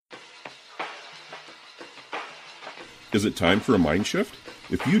Is it time for a mind shift?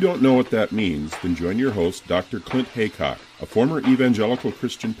 If you don't know what that means, then join your host, Dr. Clint Haycock, a former evangelical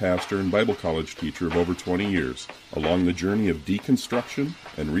Christian pastor and Bible college teacher of over 20 years, along the journey of deconstruction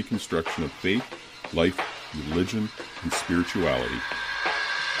and reconstruction of faith, life, religion, and spirituality.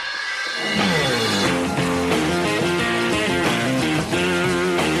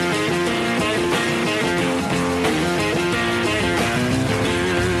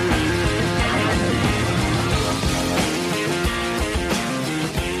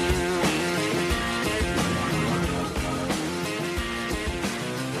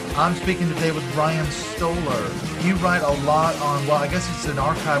 I'm speaking today with Ryan Stollar. You write a lot on, well, I guess it's an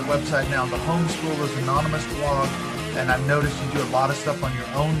archive website now, the Homeschoolers Anonymous blog, and I've noticed you do a lot of stuff on your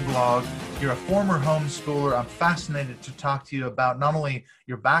own blog. You're a former homeschooler. I'm fascinated to talk to you about not only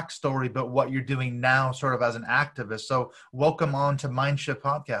your backstory, but what you're doing now sort of as an activist. So welcome on to Mindshift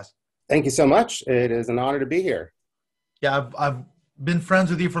Podcast. Thank you so much. It is an honor to be here. Yeah, I've been friends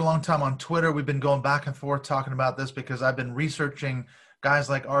with you for a long time on Twitter. We've been going back and forth talking about this because I've been researching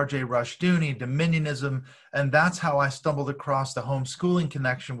guys like R.J. Rushdoony, Dominionism, and that's how I stumbled across the homeschooling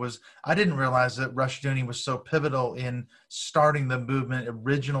connection. Was I didn't realize that Rushdoony was so pivotal in starting the movement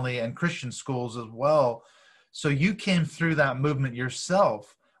originally and Christian schools as well. So you came through that movement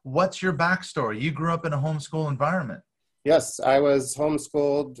yourself. What's your backstory? You grew up in a homeschool environment. Yes, I was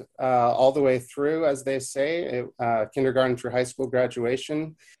homeschooled all the way through, as they say, kindergarten through high school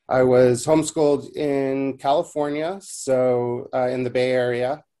graduation. I was homeschooled in California, so in the Bay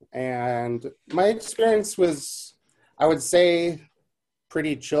Area. And my experience was, I would say,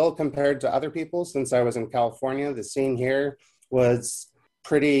 pretty chill compared to other people since I was in California. The scene here was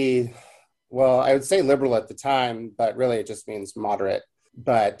pretty, well, I would say liberal at the time, but really it just means moderate.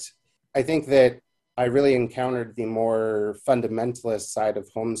 But I think that I really encountered the more fundamentalist side of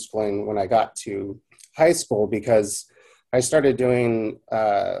homeschooling when I got to high school because I started doing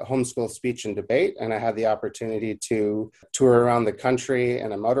homeschool speech and debate, and I had the opportunity to tour around the country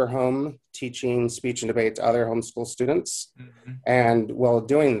in a motorhome teaching speech and debate to other homeschool students. Mm-hmm. And while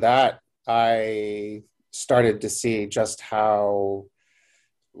doing that, I started to see just how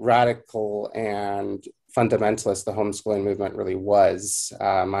radical and fundamentalist the homeschooling movement really was.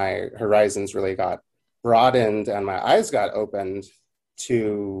 My horizons really got broadened and my eyes got opened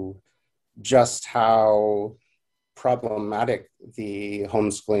to just how problematic the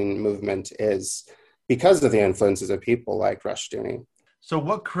homeschooling movement is because of the influences of people like Rushdoony. So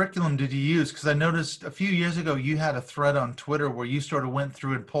what curriculum did you use? Because I noticed a few years ago you had a thread on Twitter where you sort of went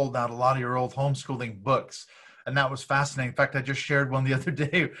through and pulled out a lot of your old homeschooling books. And that was fascinating. In fact, I just shared one the other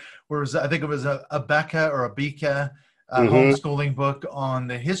day where I think it was a Becca or a Bika homeschooling book on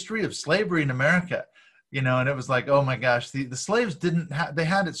the history of slavery in America. You know, and it was like, oh my gosh, the slaves they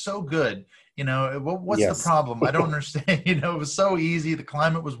had it so good. You know, what's Yes. the problem? I don't understand. You know, it was so easy. The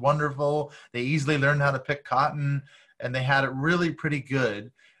climate was wonderful. They easily learned how to pick cotton and they had it really pretty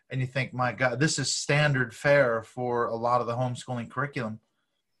good. And you think, my God, this is standard fare for a lot of the homeschooling curriculum.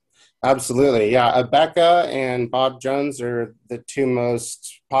 Absolutely. Yeah. Becca and Bob Jones are the two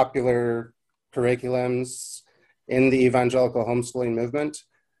most popular curriculums in the evangelical homeschooling movement.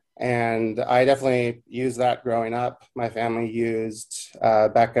 And I definitely used that growing up. My family used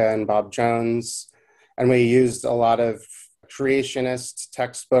Becca and Bob Jones, and we used a lot of creationist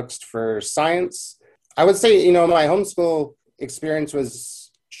textbooks for science. I would say, you know, my homeschool experience was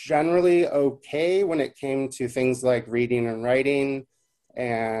generally okay when it came to things like reading and writing.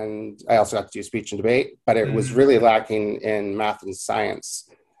 And I also got to do speech and debate, but it was really lacking in math and science,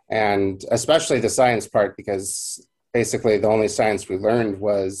 and especially the science part, because basically the only science we learned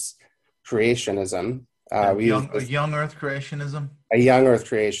was creationism. A young earth creationism? A young earth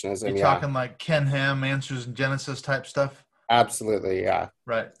creationism, You're talking like Ken Ham, Answers in Genesis type stuff? Absolutely, yeah.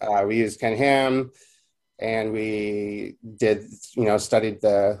 Right. We used Ken Ham, and we did, studied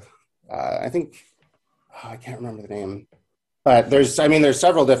the, I can't remember the name. But there's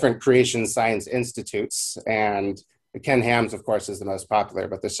several different creation science institutes, and Ken Ham's, of course, is the most popular,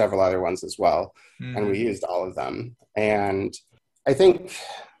 but there's several other ones as well. Mm-hmm. And we used all of them. And I think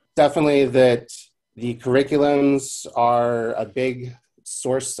definitely that the curriculums are a big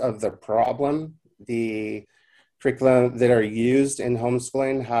source of the problem. The curriculum that are used in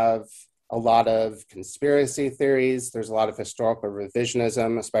homeschooling have a lot of conspiracy theories. There's a lot of historical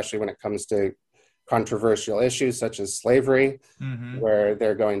revisionism, especially when it comes to controversial issues such as slavery, where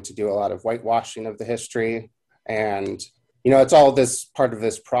they're going to do a lot of whitewashing of the history. And, it's all this part of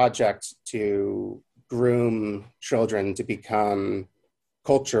this project to groom children to become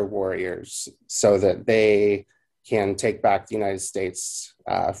culture warriors so that they can take back the United States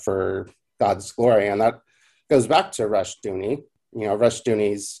for God's glory. And that goes back to Rushdoony.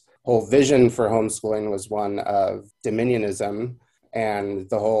 Rushdoony's whole vision for homeschooling was one of dominionism. And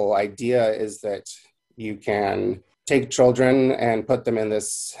the whole idea is that you can take children and put them in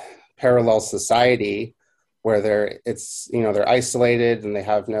this parallel society where they're isolated and they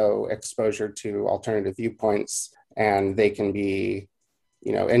have no exposure to alternative viewpoints, and they can be,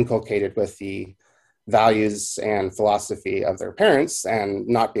 inculcated with the values and philosophy of their parents and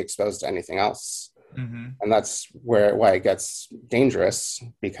not be exposed to anything else. Mm-hmm. And that's why it gets dangerous,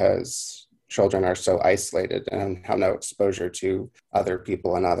 because children are so isolated and have no exposure to other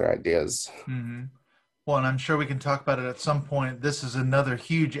people and other ideas. Mm-hmm. Well, and I'm sure we can talk about it at some point. This is another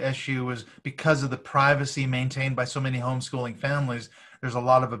huge issue, is because of the privacy maintained by so many homeschooling families. There's a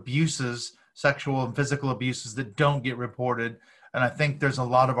lot of abuses, sexual and physical abuses, that don't get reported. And I think there's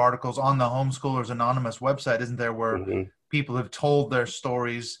a lot of articles on the Homeschoolers Anonymous website, isn't there, where Mm-hmm. people have told their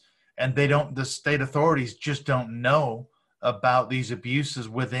stories, and the state authorities just don't know about these abuses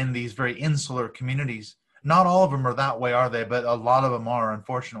within these very insular communities. Not all of them are that way, are they? But a lot of them are,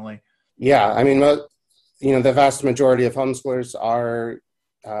 unfortunately. Yeah, I mean, the vast majority of homeschoolers are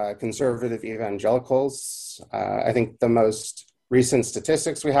conservative evangelicals. I think the most recent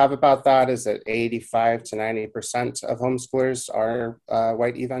statistics we have about that is that 85 to 90% of homeschoolers are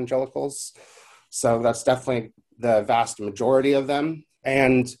white evangelicals. So that's definitely the vast majority of them.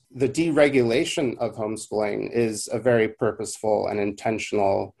 And the deregulation of homeschooling is a very purposeful and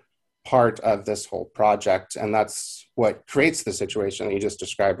intentional part of this whole project. And that's what creates the situation that you just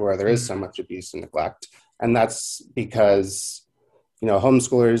described, where there is so much abuse and neglect. And that's because, most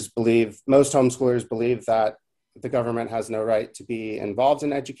homeschoolers believe that the government has no right to be involved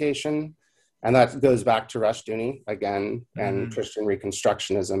in education. And that goes back to Rushdoony again, and Christian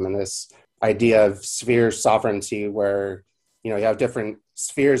Reconstructionism, and this idea of sphere sovereignty, where, you have different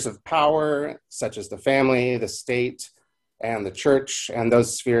spheres of power, such as the family, the state, and the church, and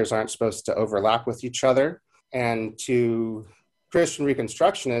those spheres aren't supposed to overlap with each other. And to Christian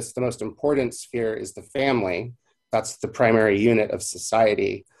Reconstructionists, the most important sphere is the family. That's the primary unit of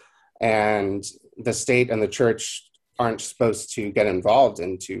society. And the state and the church aren't supposed to get involved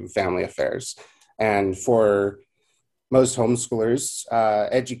into family affairs. And for most homeschoolers,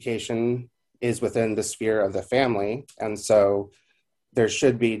 education is within the sphere of the family. And so there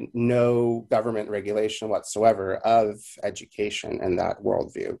should be no government regulation whatsoever of education in that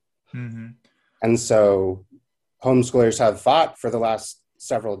worldview. Mm-hmm. And so homeschoolers have fought for the last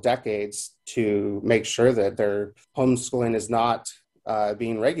several decades to make sure that their homeschooling is not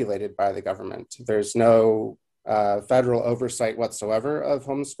being regulated by the government. There's no federal oversight whatsoever of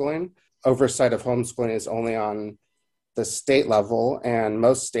homeschooling. Oversight of homeschooling is only on the state level, and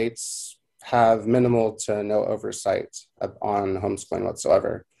most states have minimal to no oversight on homeschooling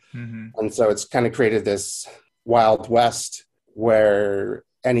whatsoever. Mm-hmm. And so it's kind of created this Wild West where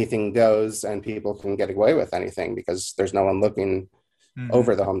anything goes and people can get away with anything, because there's no one looking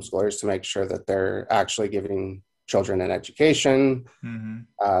over the homeschoolers to make sure that they're actually giving children an education.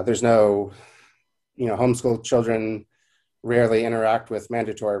 There's no, homeschool children rarely interact with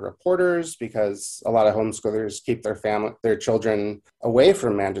mandatory reporters, because a lot of homeschoolers keep their children away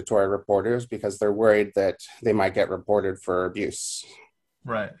from mandatory reporters because they're worried that they might get reported for abuse.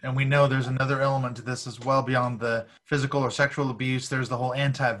 Right. And we know there's another element to this as well, beyond the physical or sexual abuse. There's the whole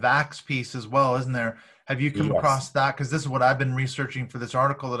anti-vax piece as well, isn't there? Have you come across that? Because this is what I've been researching for this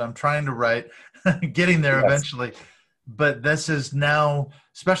article that I'm trying to write, getting there eventually. But this is now,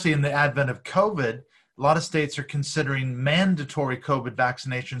 especially in the advent of COVID, a lot of states are considering mandatory COVID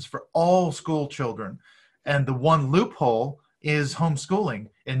vaccinations for all school children. And the one loophole is homeschooling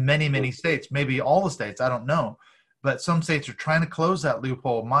in many, many states, maybe all the states, I don't know. But some states are trying to close that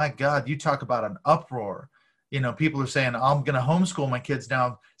loophole. My God, you talk about an uproar. People are saying, I'm going to homeschool my kids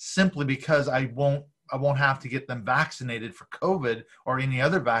now simply because I won't have to get them vaccinated for COVID or any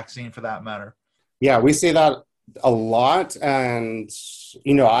other vaccine for that matter. Yeah, we see that a lot. And,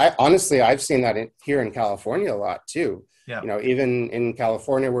 I've seen that here in California a lot too. Yeah. Even in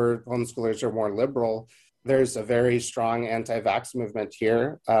California, where homeschoolers are more liberal, there's a very strong anti-vax movement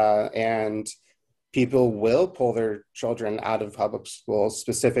here. And people will pull their children out of public schools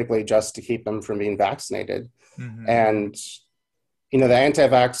specifically just to keep them from being vaccinated. And, the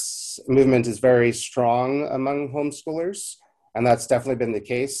anti-vax movement is very strong among homeschoolers. And that's definitely been the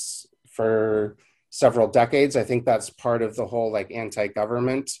case for several decades. I think that's part of the whole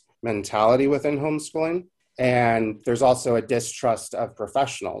anti-government mentality within homeschooling. And there's also a distrust of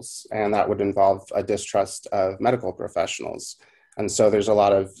professionals, and that would involve a distrust of medical professionals. And so there's a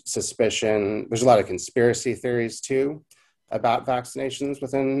lot of suspicion. There's a lot of conspiracy theories too about vaccinations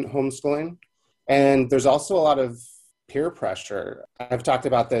within homeschooling. And there's also a lot of peer pressure. I've talked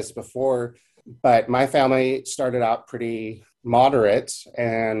about this before, but my family started out pretty moderate.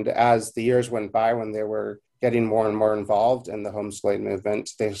 And as the years went by, when they were getting more and more involved in the homeschooling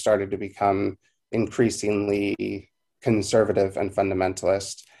movement, they started to become increasingly conservative and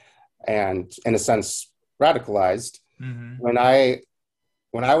fundamentalist and, in a sense, radicalized. Mm-hmm. When I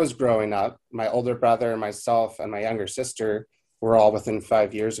was growing up, my older brother, myself, and my younger sister were all within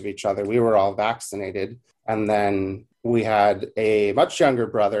 5 years of each other. We were all vaccinated. And then we had a much younger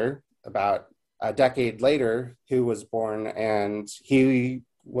brother about a decade later who was born, and he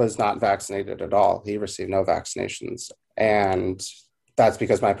was not vaccinated at all. He received no vaccinations. And that's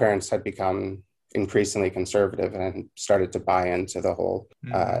because my parents had become increasingly conservative and started to buy into the whole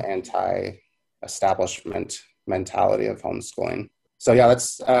anti-establishment mentality of homeschooling. So yeah,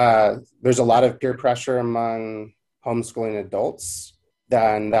 there's a lot of peer pressure among homeschooling adults.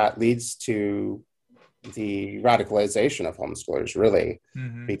 Then that leads to the radicalization of homeschoolers, really,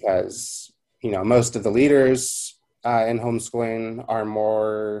 because most of the leaders in homeschooling are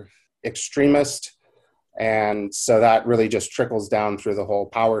more extremist. And so that really just trickles down through the whole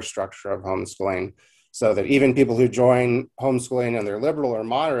power structure of homeschooling, so that even people who join homeschooling and they're liberal or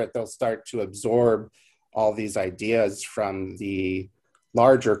moderate, they'll start to absorb all these ideas from the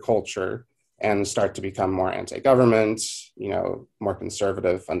larger culture and start to become more anti-government, more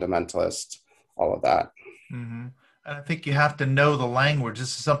conservative, fundamentalist, all of that. Mm-hmm. And I think you have to know the language. This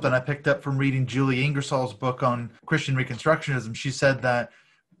is something I picked up from reading Julie Ingersoll's book on Christian Reconstructionism. She said that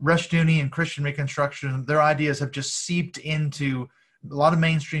Rushdoony and Christian Reconstruction, their ideas have just seeped into a lot of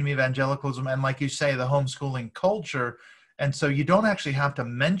mainstream evangelicalism and, like you say, the homeschooling culture. And so you don't actually have to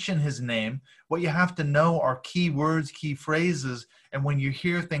mention his name. What you have to know are key words, key phrases. And when you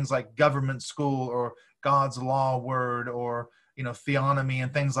hear things like government school or God's law word or, theonomy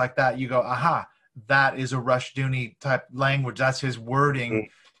and things like that, you go, aha, that is a Rushdoony type language. That's his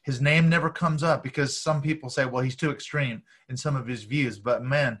wording. His name never comes up because some people say, well, he's too extreme in some of his views. But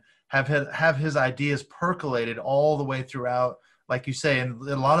man, have his ideas percolated all the way throughout, like you say, and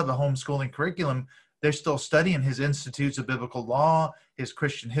a lot of the homeschooling curriculum, they're still studying his Institutes of Biblical Law, his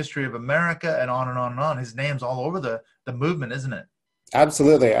Christian History of America, and on and on and on. His name's all over the movement, isn't it?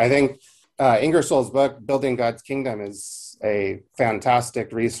 Absolutely. I think Ingersoll's book, Building God's Kingdom, is a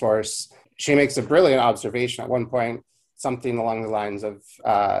fantastic resource. She makes a brilliant observation at one point, something along the lines of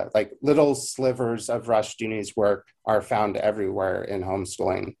like little slivers of Rushdoony's work are found everywhere in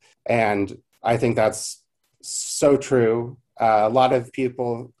homeschooling. And I think that's so true. A lot of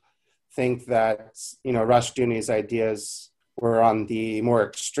people think that, Rushdoony's ideas were on the more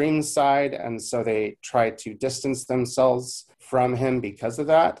extreme side, and so they try to distance themselves from him because of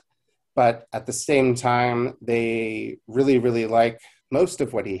that. But at the same time, they really, really like most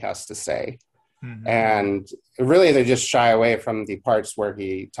of what he has to say. Mm-hmm. And really, they just shy away from the parts where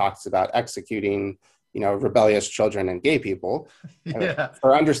he talks about executing, rebellious children and gay people.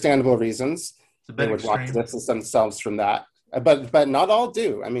 For understandable reasons. They would want to distance themselves from that. But not all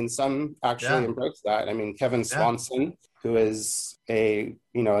do. I mean, some actually embrace that. I mean, Kevin Swanson, who is a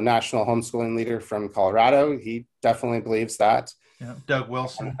national homeschooling leader from Colorado, he definitely believes that. Yeah. Doug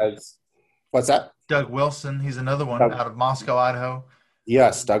Wilson. What's that? Doug Wilson. He's another one out of Moscow, Idaho.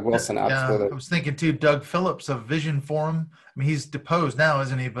 Yes, Doug Wilson, absolutely. I was thinking too, Doug Phillips of Vision Forum. I mean, he's deposed now,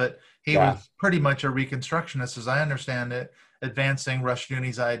 isn't he? But he was pretty much a Reconstructionist, as I understand it, advancing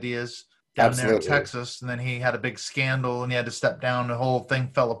Rushdoony's ideas down there in Texas. And then he had a big scandal and he had to step down. The whole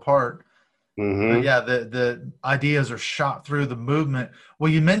thing fell apart. Mm-hmm. But yeah, the ideas are shot through the movement.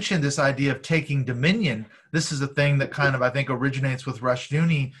 Well, you mentioned this idea of taking dominion. This is a thing that kind of, I think, originates with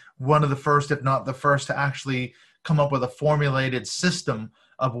Rushdoony, one of the first, if not the first, to actually come up with a formulated system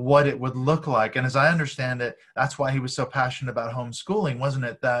of what it would look like. And as I understand it, that's why he was so passionate about homeschooling, wasn't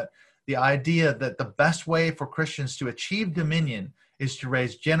it? That the idea that the best way for Christians to achieve dominion is to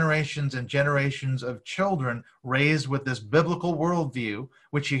raise generations and generations of children raised with this biblical worldview,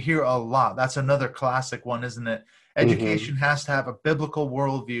 which you hear a lot. That's another classic one, isn't it? Education has to have a biblical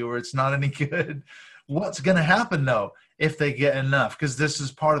worldview or it's not any good. What's going to happen, though, if they get enough? Because this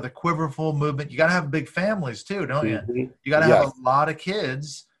is part of the quiverful movement. You got to have big families, too, don't you? You got to have a lot of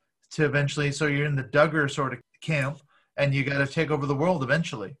kids to eventually, so you're in the Duggar sort of camp, and you got to take over the world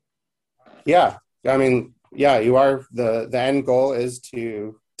eventually. Yeah. I mean, yeah, you are. The end goal is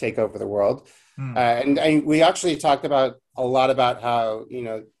to take over the world. And we actually talked about a lot about how,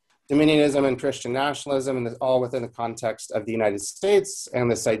 dominionism and Christian nationalism, and all within the context of the United States,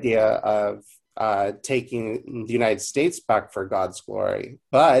 and this idea of taking the United States back for God's glory.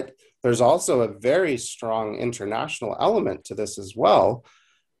 But there's also a very strong international element to this as well,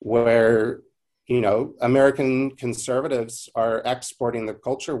 where American conservatives are exporting the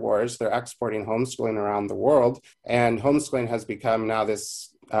culture wars. They're exporting homeschooling around the world. And homeschooling has become now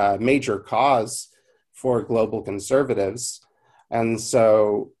this major cause for global conservatives. And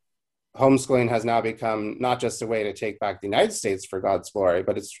so homeschooling has now become not just a way to take back the United States for God's glory,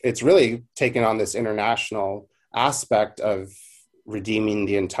 but it's really taken on this international aspect of redeeming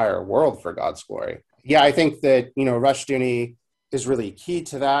the entire world for God's glory. Yeah, I think that, Rushdoony is really key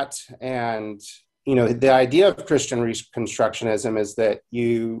to that. And, the idea of Christian Reconstructionism is that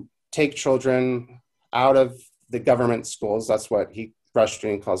you take children out of the government schools. That's what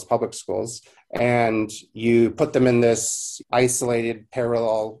Rushdoony calls public schools. And you put them in this isolated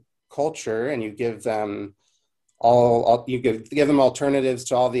parallel culture, and you give them give them alternatives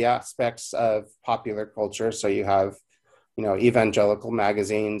to all the aspects of popular culture. So you have, evangelical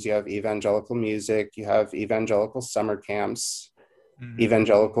magazines, you have evangelical music, you have evangelical summer camps,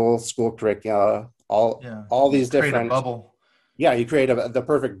 evangelical school curricula, all these different create a bubble. Yeah, you create the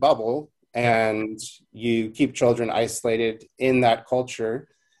perfect bubble, and you keep children isolated in that culture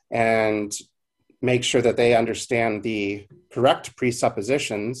and make sure that they understand the correct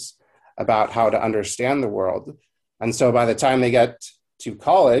presuppositions about how to understand the world. And so by the time they get to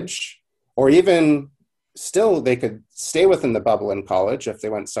college, or even still, they could stay within the bubble in college if they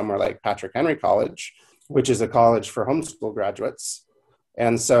went somewhere like Patrick Henry College, which is a college for homeschool graduates.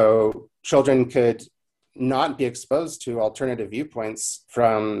 And so children could not be exposed to alternative viewpoints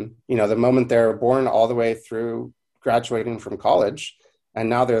from, the moment they're born all the way through graduating from college. And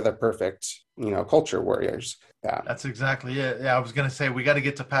now they're the perfect, culture warriors. Yeah. That's exactly it. Yeah, I was going to say we got to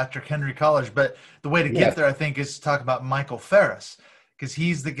get to Patrick Henry College, but the way to get there, I think, is to talk about Michael Ferris, because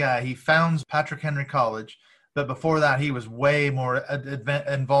he's the guy. He founds Patrick Henry College, but before that, he was way more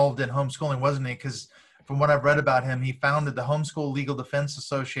involved in homeschooling, wasn't he? Because from what I've read about him, he founded the Homeschool Legal Defense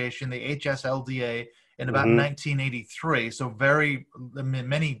Association, the HSLDA, in about 1983. So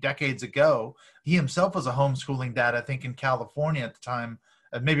many decades ago. He himself was a homeschooling dad, I think, in California at the time,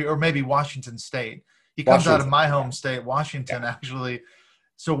 maybe Washington State. He comes out of my home state, Washington, actually.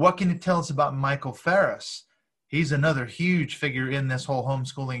 So what can you tell us about Michael Ferris? He's another huge figure in this whole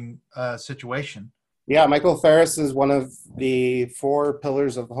homeschooling situation. Yeah, Michael Ferris is one of the 4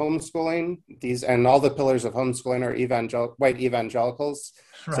 pillars of homeschooling. And all the pillars of homeschooling are white evangelicals.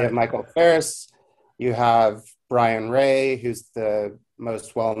 Right. So you have Michael Ferris, you have Brian Ray, who's the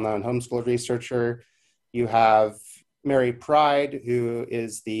most well-known homeschool researcher. You have Mary Pride, who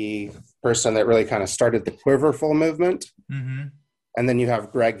is the person that really kind of started the Quiverful movement. Mm-hmm. And then you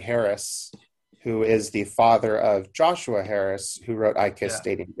have Greg Harris, who is the father of Joshua Harris, who wrote I Kissed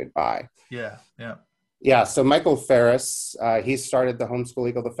Dating Goodbye. Yeah, so Michael Ferris, he started the Homeschool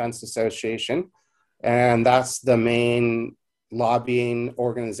Legal Defense Association, and that's the main lobbying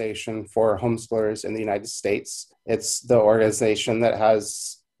organization for homeschoolers in the United States. It's the organization that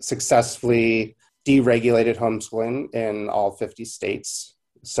has successfully deregulated homeschooling in all 50 states.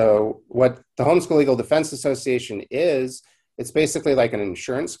 So what the Homeschool Legal Defense Association is, it's basically like an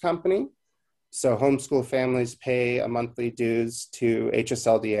insurance company. So homeschool families pay a monthly dues to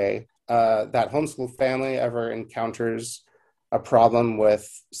HSLDA. That homeschool family ever encounters a problem with,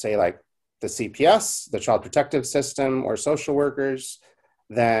 say, like the CPS, the Child Protective System, or social workers,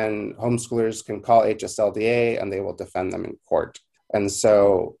 then homeschoolers can call HSLDA and they will defend them in court. And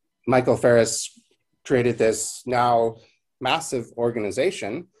so Michael Ferris created this now massive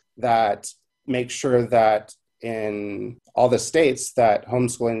organization that makes sure that in all the states that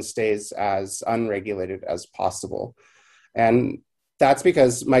homeschooling stays as unregulated as possible. And that's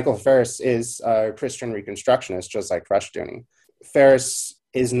because Michael Ferris is a Christian Reconstructionist, just like Rushdoony. Ferris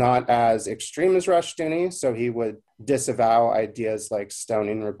is not as extreme as Rushdoony, so he would disavow ideas like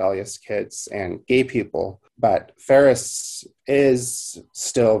stoning rebellious kids and gay people. But Ferris is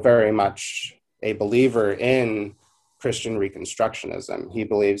still very much a believer in Christian Reconstructionism. He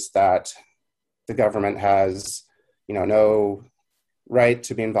believes that the government has, no right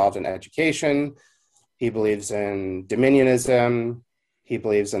to be involved in education. He believes in dominionism. He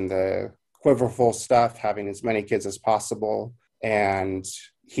believes in the quiverful stuff, having as many kids as possible. And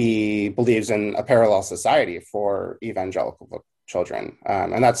he believes in a parallel society for evangelical children.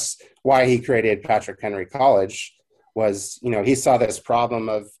 And that's why he created Patrick Henry College, was, he saw this problem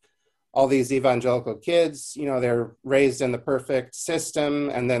of all these evangelical kids, they're raised in the perfect system,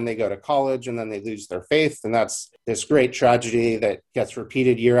 and then they go to college and then they lose their faith. And that's this great tragedy that gets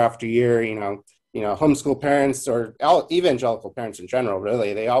repeated year after year. Homeschool parents, or evangelical parents in general,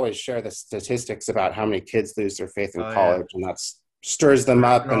 really, they always share the statistics about how many kids lose their faith in college. And that stirs them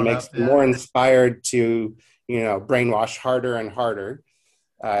up and makes them more inspired to, brainwash harder and harder.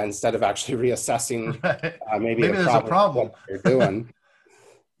 instead of actually reassessing Right. maybe Maybe the there's a problem of problem. what they're doing.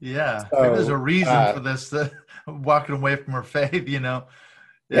 Yeah. Maybe there's a So, reason for this, walking away from her faith, you know?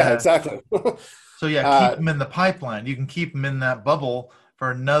 yeah, Yeah. exactly. So yeah, keep uh, them in the pipeline. You can keep them in that bubble for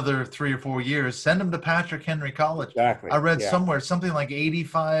another 3 or 4 years. Send them to Patrick Henry College. I exactly. read Yeah. somewhere something like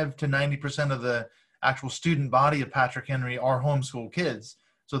 85 to 90% of the actual student body of Patrick Henry are homeschool kids.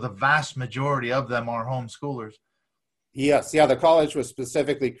 So the vast majority of them are homeschoolers. Yes. Yeah. The college was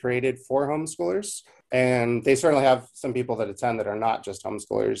specifically created for homeschoolers, and they certainly have some people that attend that are not just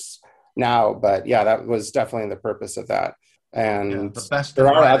homeschoolers now. But yeah, that was definitely the purpose of that. Yeah, And the best and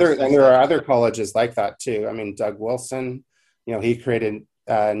brightest, they there said. are other colleges like that too. I mean, Doug Wilson, he created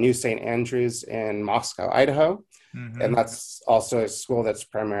New St. Andrews in Moscow, Idaho, and Hmm. that's also a school that's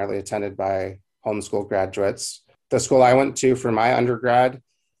primarily attended by homeschool graduates. The school I went to for my undergrad,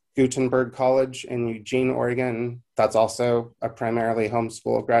 Gutenberg College in Eugene, Oregon, that's also a primarily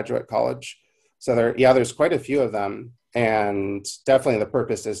homeschool graduate college. So there's quite a few of them, and definitely the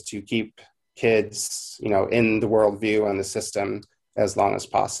purpose is to keep kids, in the worldview and the system as long as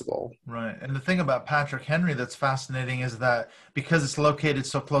possible. Right. And the thing about Patrick Henry that's fascinating is that because it's located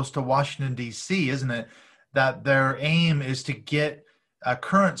so close to Washington, D.C., isn't it? That their aim is to get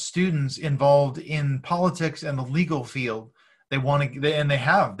current students involved in politics and the legal field. They want to, and they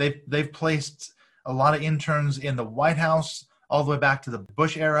have. They've placed a lot of interns in the White House all the way back to the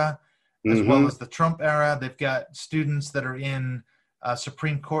Bush era, as well Mm-hmm. as the Trump era. They've got students that are in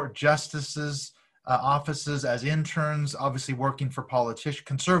Supreme Court justices offices as interns, obviously working for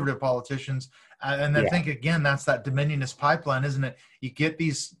conservative politicians. And I Yeah. think again, that's that Dominionist pipeline, isn't it? You get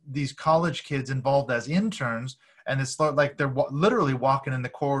these college kids involved as interns, and it's like they're literally walking in the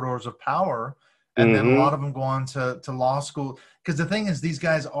corridors of power. And then a Mm-hmm. lot of them go on to law school. Because the thing is, these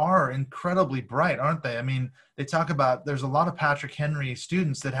guys are incredibly bright, aren't they? I mean, they talk about there's a lot of Patrick Henry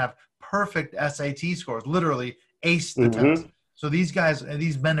students that have perfect SAT scores, literally aced the test. Mm-hmm. So these guys,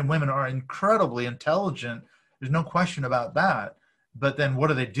 these men and women are incredibly intelligent. There's no question about that. But then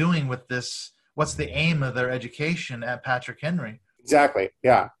what are they doing with this? What's the aim of their education at Patrick Henry? Exactly.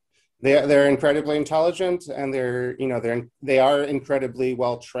 Yeah. They're incredibly intelligent, and they are incredibly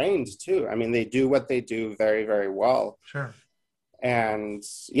well trained too. I mean, they do what they do very, very well. Sure. And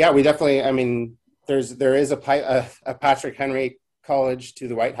yeah, we definitely, I mean, there is a Patrick Henry College to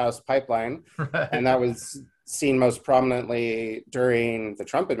the White House pipeline, Right. and that was seen most prominently during the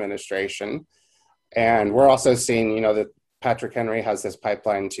Trump administration. And we're also seeing, that Patrick Henry has this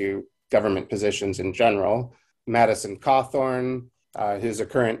pipeline to government positions in general. Madison Cawthorn, who's a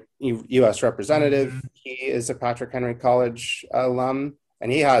current U.S. representative, Mhm. he is a Patrick Henry College alum,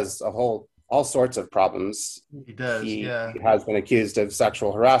 and he has all sorts of problems. He does. He Yeah. has been accused of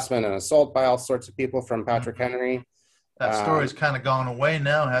sexual harassment and assault by all sorts of people from Patrick Mhm. Henry. That story's kind of gone away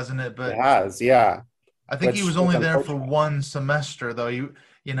now, hasn't it? It But has, yeah, I think he which was is only there for unfortunate. one semester, though.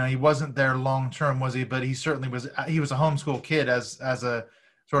 He wasn't there long term, was he? But he certainly was. He was a homeschool kid as a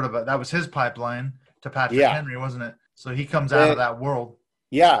sort of that was his pipeline to Patrick Yeah, Henry, wasn't it? So he comes out of it, that world.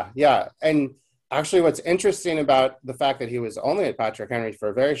 yeah, yeah. And actually, what's interesting about the fact that he was only at Patrick Henry for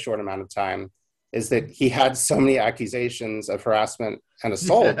a very short amount of time is that he had so many accusations of harassment and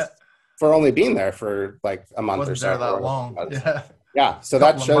assault Yeah, for only being there for like a month or wasn't so, there or that whatever long. it was. Yeah, Yeah, so a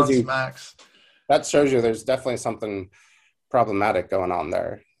couple of months max. that shows you there's definitely something problematic going on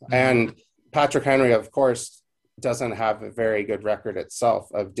there. Hmm. And Patrick Henry, of course, doesn't have a very good record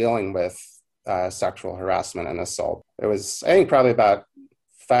itself of dealing with sexual harassment and assault. It was, I think, probably about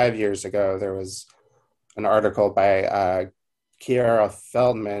 5 years ago, there was an article by Kiara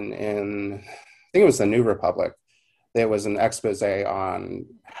Feldman in, I think it was the New Republic. There was an expose on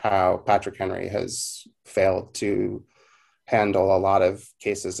how Patrick Henry has failed to handle a lot of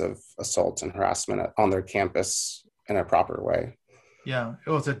cases of assault and harassment on their campus in a proper way. Yeah, it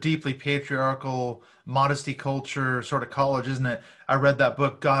was a deeply patriarchal modesty culture sort of college, isn't it? I read that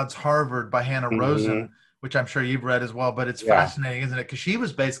book, God's Harvard by Hannah Mm-hmm. Rosen, which I'm sure you've read as well, but it's Yeah. fascinating, isn't it? Because she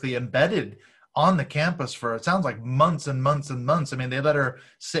was basically embedded on the campus for, it sounds like months and months and months. I mean, they let her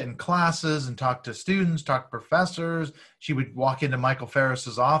sit in classes and talk to students, talk to professors. She would walk into Michael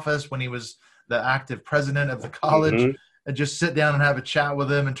Ferris's office when he was the active president of the college Mm-hmm. and just sit down and have a chat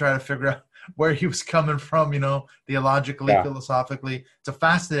with him and try to figure out where he was coming from, theologically, Yeah. philosophically. It's a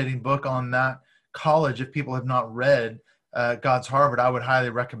fascinating book on that college. If people have not read God's Harvard, I would highly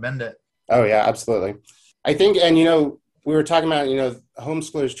recommend it. Oh, yeah, absolutely. I think, and, we were talking about,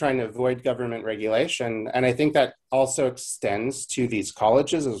 homeschoolers trying to avoid government regulation. And I think that also extends to these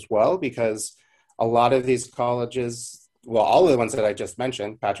colleges as well, because a lot of these colleges, well, all of the ones that I just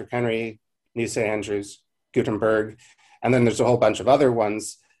mentioned, Patrick Henry, New St. Andrews, Gutenberg, And then there's a whole bunch of other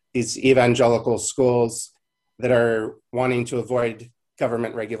ones, these evangelical schools that are wanting to avoid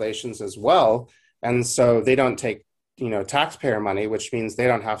government regulations as well. And so they don't take, taxpayer money, which means they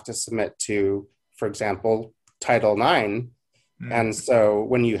don't have to submit to, for example, Title IX. And so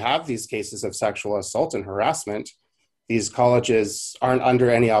when you have these cases of sexual assault and harassment, these colleges aren't under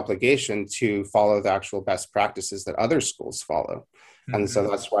any obligation to follow the actual best practices that other schools follow. And so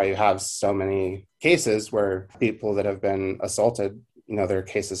that's why you have so many cases where people that have been assaulted, their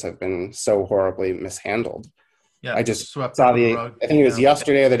cases have been so horribly mishandled. Yeah, I just swept saw under the rug. I think it was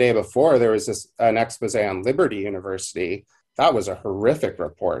yesterday or the day before, there was an expose on Liberty University. That was a horrific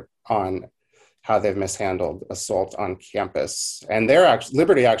report on how they've mishandled assault on campus. And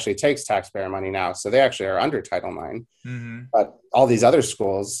Liberty actually takes taxpayer money now, so they actually are under Title IX. But all these other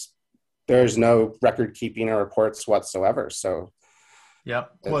schools, there's no record keeping or reports whatsoever. So yeah,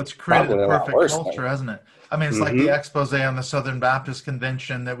 well, it's created a perfect culture, hasn't it? I mean, it's like the expose on the Southern Baptist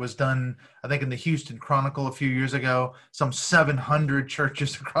Convention that was done, I think, in the Houston Chronicle a few years ago, some 700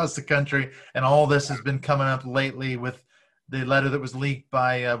 churches across the country. And all this has been coming up lately with the letter that was leaked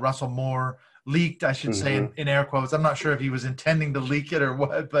by Russell Moore, I should say, in air quotes. I'm not sure if he was intending to leak it or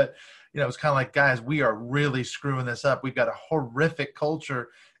what, but, it was kind of like, guys, we are really screwing this up. We've got a horrific culture.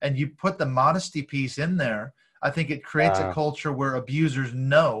 And you put the modesty piece in there, I think it creates a culture where abusers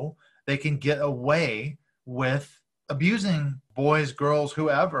know they can get away with abusing boys, girls,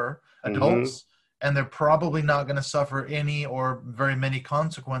 whoever, adults, and they're probably not going to suffer any or very many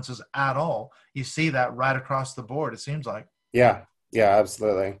consequences at all. You see that right across the board, it seems like. Yeah,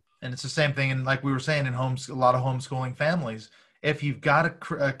 absolutely. And it's the same thing, and like we were saying, in a lot of homeschooling families, if you've got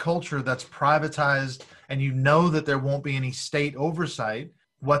a culture that's privatized and you know that there won't be any state oversight,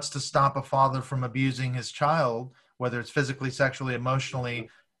 what's to stop a father from abusing his child, whether it's physically, sexually, emotionally,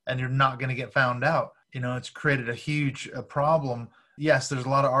 and you're not going to get found out? It's created a huge problem. Yes, there's a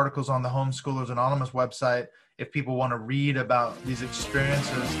lot of articles on the Homeschoolers Anonymous website if people want to read about these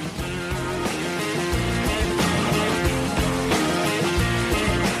experiences.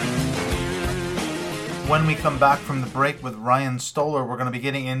 When we come back from the break with Ryan Stollar, we're going to be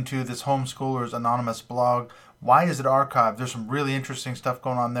getting into this Homeschoolers Anonymous blog. Why is it archived? There's some really interesting stuff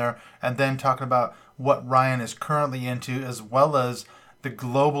going on there. And then talking about what Ryan is currently into, as well as the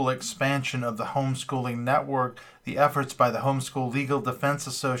global expansion of the homeschooling network, the efforts by the Homeschool Legal Defense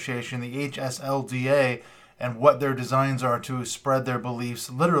Association, the HSLDA, and what their designs are to spread their beliefs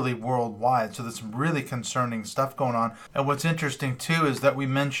literally worldwide. So there's some really concerning stuff going on. And what's interesting too is that we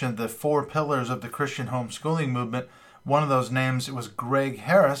mentioned the 4 pillars of the Christian homeschooling movement. One of those names, it was Greg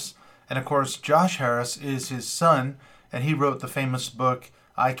Harris. And of course, Josh Harris is his son, and he wrote the famous book,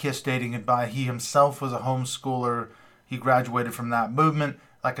 I Kissed Dating Goodbye. He himself was a homeschooler. He graduated from that movement.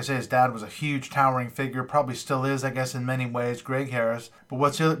 Like I say, his dad was a huge, towering figure, probably still is, I guess, in many ways, Greg Harris. But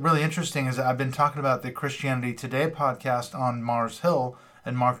what's really interesting is that I've been talking about the Christianity Today podcast on Mars Hill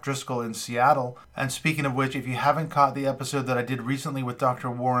and Mark Driscoll in Seattle. And speaking of which, if you haven't caught the episode that I did recently with Dr.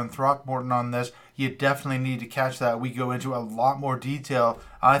 Warren Throckmorton on this, you definitely need to catch that. We go into a lot more detail,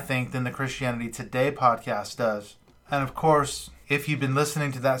 I think, than the Christianity Today podcast does. And of course, if you've been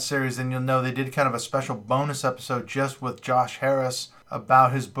listening to that series, then you'll know they did kind of a special bonus episode just with Josh Harris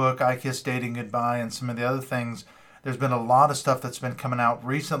about his book, I Kissed Dating Goodbye, and some of the other things. There's been a lot of stuff that's been coming out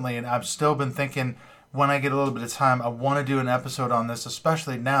recently, and I've still been thinking, when I get a little bit of time, I want to do an episode on this,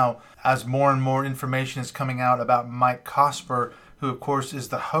 especially now as more and more information is coming out about Mike Cosper, who of course is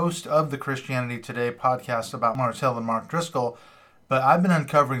the host of the Christianity Today podcast about Mars Hill and Mark Driscoll. But I've been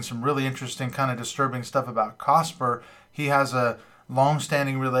uncovering some really interesting, kind of disturbing stuff about Cosper. He has a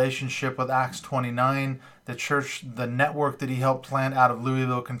long-standing relationship with Acts 29, the church, the network that he helped plant out of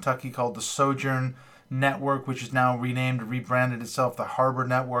Louisville, Kentucky, called the Sojourn Network, which is now renamed, rebranded itself the Harbor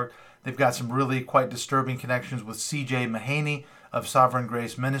Network. They've got some really quite disturbing connections with C.J. Mahaney of Sovereign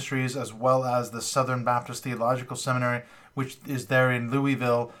Grace Ministries, as well as the Southern Baptist Theological Seminary, which is there in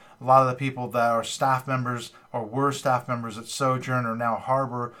Louisville. A lot of the people that are staff members or were staff members at Sojourn or now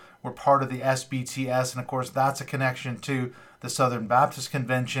Harbor were part of the SBTS, and of course that's a connection to the Southern Baptist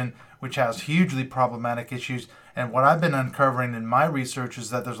Convention, which has hugely problematic issues. And what I've been uncovering in my research is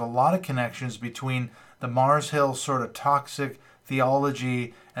that there's a lot of connections between the Mars Hill sort of toxic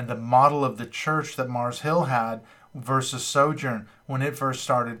theology and the model of the church that Mars Hill had versus Sojourn when it first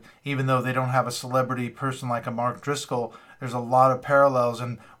started. Even though they don't have a celebrity person like a Mark Driscoll, there's a lot of parallels.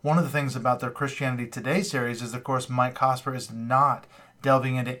 And one of the things about their Christianity Today series is, of course, Mike Cosper is not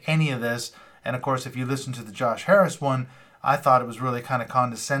delving into any of this. And of course, if you listen to the Josh Harris one, I thought it was really kind of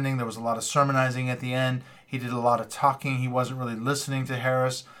condescending. There was a lot of sermonizing at the end. He did a lot of talking. He wasn't really listening to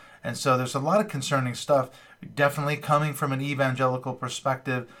Harris. And so there's a lot of concerning stuff. definitely coming from an evangelical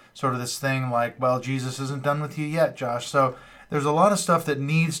perspective, sort of this thing like, well, Jesus isn't done with you yet, Josh. So there's a lot of stuff that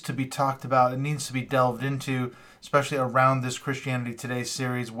needs to be talked about. It needs to be delved into, especially around this Christianity Today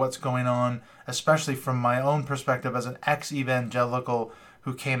series, what's going on, especially from my own perspective as an ex-evangelical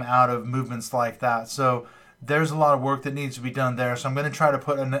who came out of movements like that. So there's a lot of work that needs to be done there. So I'm going to try to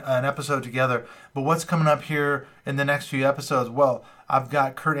put an episode together. But what's coming up here in the next few episodes? Well, I've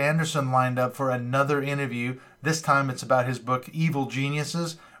got Kurt Anderson lined up for another interview. This time it's about his book, Evil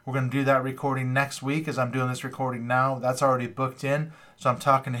Geniuses. We're going to do that recording next week as I'm doing this recording now. That's already booked in. So I'm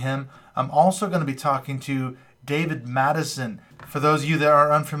talking to him. I'm also going to be talking to David Madison. For those of you that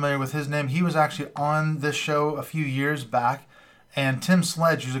are unfamiliar with his name, he was actually on this show a few years back. And Tim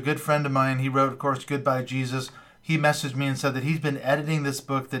Sledge, who's a good friend of mine, he wrote, of course, Goodbye Jesus. He messaged me and said that he's been editing this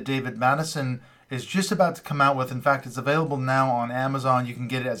book that David Madison is just about to come out with. In fact, it's available now on Amazon. You can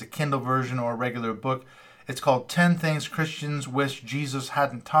get it as a Kindle version or a regular book. It's called 10 Things Christians Wish Jesus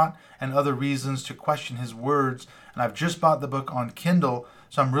Hadn't Taught and Other Reasons to Question His Words. And I've just bought the book on Kindle,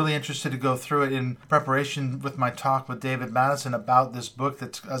 so I'm really interested to go through it in preparation with my talk with David Madison about this book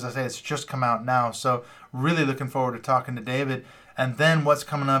that's, as I say, it's just come out now. So really looking forward to talking to David. And then what's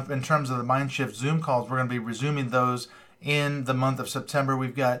coming up in terms of the Mindshift Zoom calls, we're going to be resuming those in the month of September.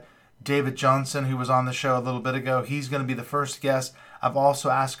 We've got David Johnson, who was on the show a little bit ago. He's going to be the first guest. I've also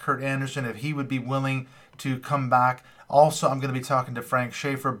asked Kurt Anderson if he would be willing to come back. Also, I'm going to be talking to Frank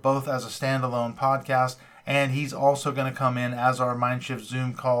Schaefer, both as a standalone podcast, and he's also going to come in as our Mindshift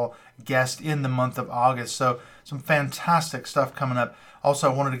Zoom call guest in the month of August. So some fantastic stuff coming up. Also,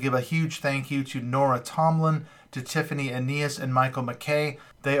 I wanted to give a huge thank you to Nora Tomlin, to Tiffany Aeneas and Michael McKay.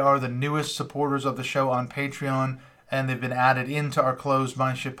 They are the newest supporters of the show on Patreon, and they've been added into our closed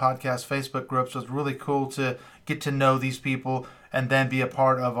Mindshift Podcast Facebook group. So it's really cool to get to know these people and then be a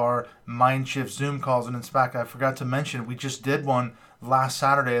part of our Mindshift Zoom calls. And in fact, I forgot to mention, we just did one last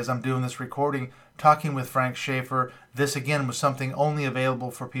Saturday as I'm doing this recording, talking with Frank Schaefer. This, again, was something only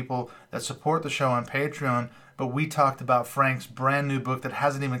available for people that support the show on Patreon. But we talked about Frank's brand new book that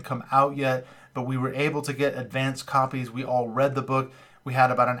hasn't even come out yet, but we were able to get advanced copies. We all read the book. We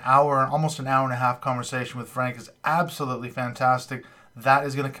had about an hour, almost an hour and a half conversation with Frank. It's absolutely fantastic. That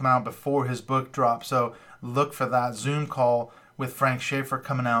is going to come out before his book drops. So look for that Zoom call with Frank Schaefer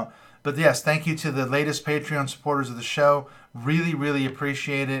coming out. But yes, thank you to the latest Patreon supporters of the show. Really, really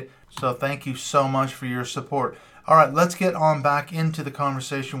appreciate it. So thank you so much for your support. All right, let's get on back into the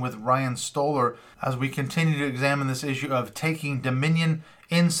conversation with Ryan Stollar as we continue to examine this issue of taking dominion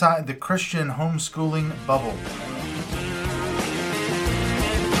inside the Christian homeschooling bubble.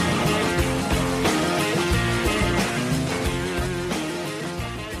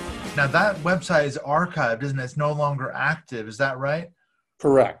 Now that website is archived, isn't it? It's no longer active. Is that right?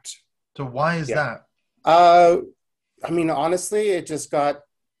 Correct. So why is that? I mean, honestly, it just got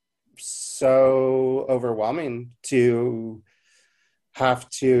so overwhelming to have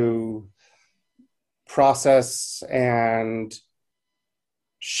to process and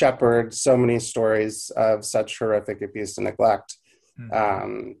shepherd so many stories of such horrific abuse and neglect.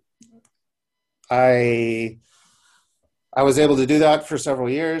 Mm-hmm. I was able to do that for several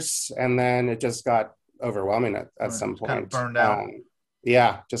years, and then it just got overwhelming at some point. Kind of burned out.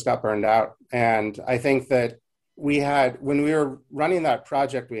 Just got burned out. And I think that when we were running that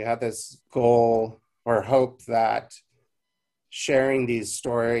project, we had this goal or hope that sharing these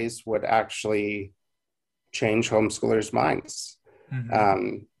stories would actually change homeschoolers' minds,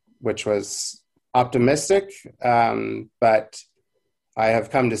 mm-hmm. Which was optimistic, but I have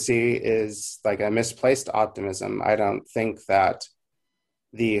come to see is like a misplaced optimism. I don't think that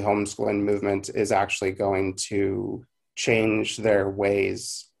the homeschooling movement is actually going to change their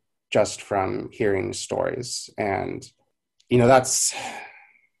ways just from hearing stories. And, it's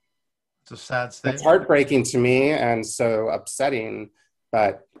a sad state. It's heartbreaking to me and so upsetting,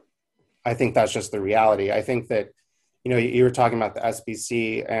 but I think that's just the reality. I think that, you were talking about the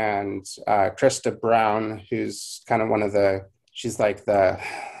SBC and Krista Brown, who's kind of she's like the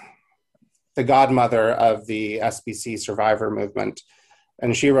godmother of the SBC survivor movement.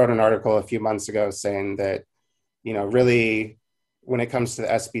 And she wrote an article a few months ago saying that, really, when it comes to the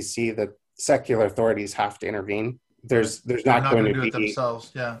SBC, the secular authorities have to intervene. There's not going to be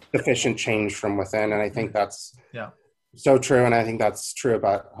sufficient change from within. And I think that's so true. And I think that's true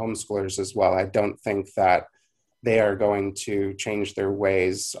about homeschoolers as well. I don't think that they are going to change their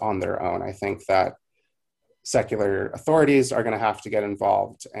ways on their own. I think that secular authorities are going to have to get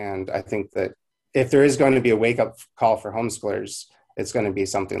involved. And I think that if there is going to be a wake-up call for homeschoolers, it's going to be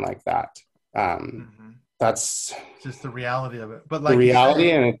something like that. that's It's just the reality of it. But the like you reality.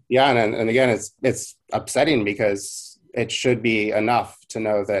 say, And again, it's upsetting because it should be enough to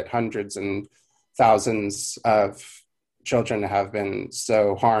know that hundreds and thousands of children have been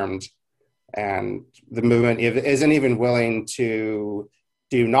so harmed, and the movement isn't even willing to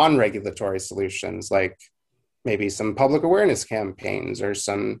do non-regulatory solutions, like maybe some public awareness campaigns or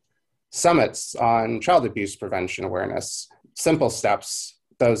some summits on child abuse prevention awareness. Simple steps,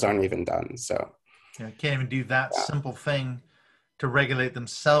 those aren't even done. So yeah, can't even do that yeah. simple thing to regulate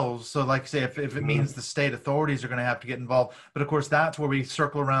themselves. So like I say, if it means the state authorities are going to have to get involved, but of course that's where we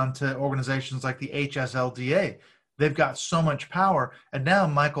circle around to organizations like the HSLDA. They've got so much power. And now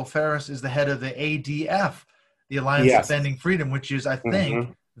Michael Ferris is the head of the ADF, the Alliance Yes. Defending Freedom, which is, I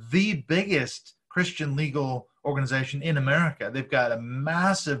think, the biggest Christian legal organization in America. They've got a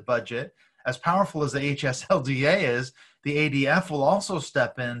massive budget. As powerful as the HSLDA is, the ADF will also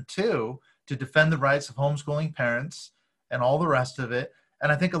step in too to defend the rights of homeschooling parents and all the rest of it.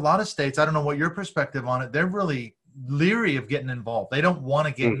 And I think a lot of states, I don't know what your perspective on it, they're really leery of getting involved. They don't want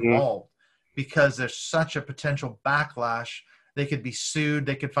to get involved because there's such a potential backlash. They could be sued.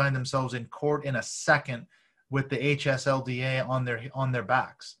 They could find themselves in court in a second with the HSLDA on their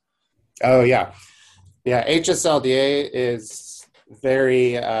backs. Oh, yeah. Yeah, HSLDA is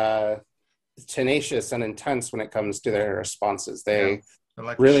very tenacious and intense when it comes to their responses. They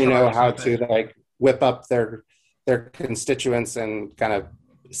like really know how to like whip up their constituents and kind of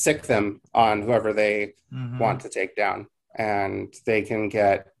sick them on whoever they want to take down. And they can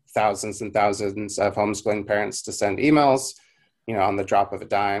get thousands and thousands of homeschooling parents to send emails, on the drop of a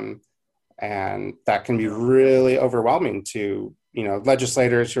dime. And that can be really overwhelming to,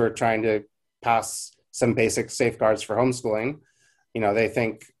 legislators who are trying to pass some basic safeguards for homeschooling. They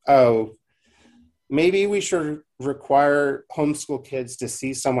think, oh, maybe we should require homeschool kids to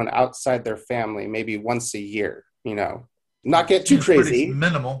see someone outside their family, maybe once a year, not get too crazy,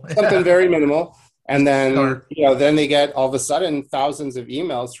 minimal, something very minimal. And then, then they get all of a sudden thousands of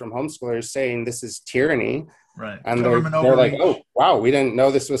emails from homeschoolers saying this is tyranny. Right. And they're like, oh, wow, we didn't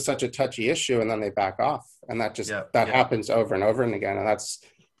know this was such a touchy issue. And then they back off. And that just, happens over and over and again. And that's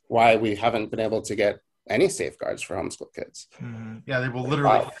why we haven't been able to get any safeguards for homeschool kids. Yeah, they will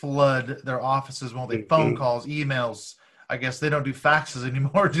literally flood their offices, won't they? Phone calls, emails. I guess they don't do faxes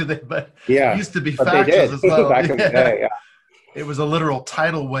anymore, do they? But it used to be faxes as well. Back in the day, It was a literal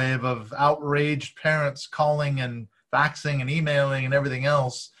tidal wave of outraged parents calling and faxing and emailing and everything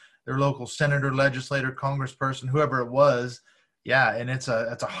else. Their local senator, legislator, congressperson, whoever it was. Yeah, and it's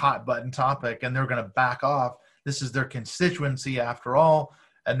a hot button topic, and they're going to back off. This is their constituency after all.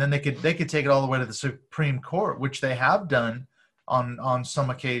 And then they could take it all the way to the Supreme Court, which they have done on some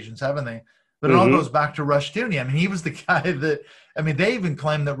occasions, haven't they? But it all goes back to Rushdoony. I mean, he was the guy they even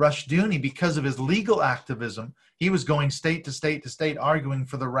claimed that Rushdoony, because of his legal activism, he was going state to state to state arguing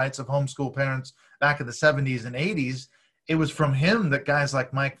for the rights of homeschool parents back in the 70s and 80s. It was from him that guys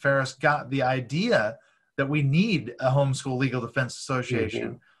like Mike Ferris got the idea that we need a homeschool legal defense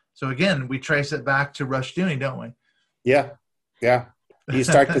association. So again, we trace it back to Rushdoony, don't we? Yeah. You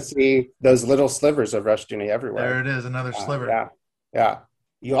start to see those little slivers of Rushdoony everywhere. There it is, another sliver. Yeah.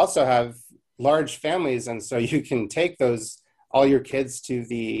 You also have large families, and so you can take all your kids to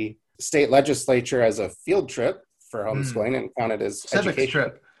the state legislature as a field trip for homeschooling and count it as civics education.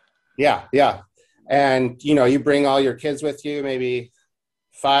 Trip. Yeah. And, you bring all your kids with you, maybe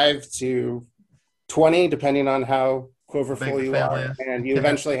 5 to 20, depending on how quiverful you are. And you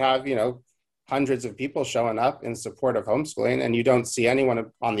eventually have, hundreds of people showing up in support of homeschooling, and you don't see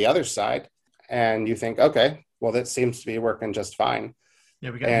anyone on the other side. And you think, okay, well, that seems to be working just fine.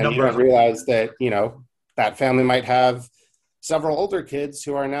 Yeah, we got and you don't realize that, that family might have several older kids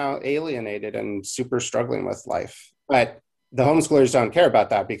who are now alienated and super struggling with life. But the homeschoolers don't care about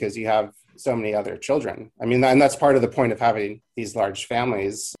that because you have so many other children. I mean, and that's part of the point of having these large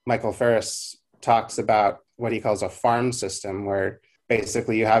families. Michael Ferris talks about what he calls a farm system, where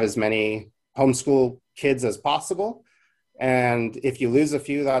basically you have as many homeschool kids as possible. And if you lose a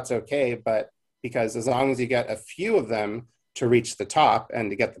few, that's okay. But because as long as you get a few of them to reach the top and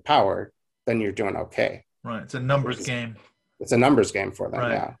to get the power, then you're doing okay. Right. It's a numbers game. It's a numbers game for them.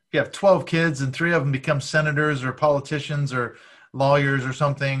 Right. Yeah. If you have 12 kids and 3 of them become senators or politicians or lawyers or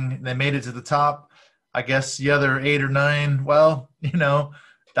something, they made it to the top. I guess the other 8 or 9, well,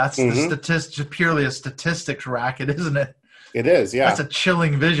 that's the statistics, purely a statistics racket, isn't it? It is, yeah. That's a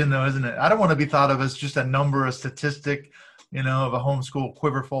chilling vision, though, isn't it? I don't want to be thought of as just a number, a statistic, of a homeschool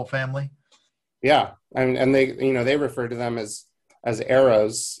quiverful family. Yeah, and they, they refer to them as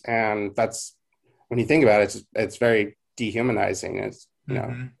arrows, and that's, when you think about it, it's very dehumanizing. It's,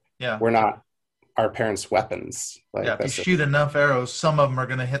 we're not our parents' weapons. Like, Yeah, if you shoot enough arrows, some of them are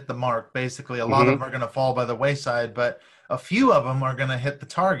going to hit the mark. Basically, a lot of them are going to fall by the wayside, but a few of them are going to hit the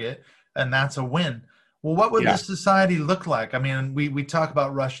target, and that's a win. Well, what would this society look like? I mean, we talk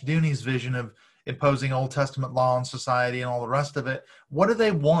about Rushdoony's vision of imposing Old Testament law on society and all the rest of it. What do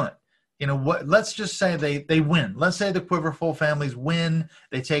they want? You know, what? Let's just say they win. Let's say the Quiverful families win.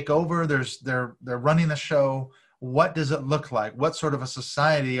 They take over. They're running the show. What does it look like? What sort of a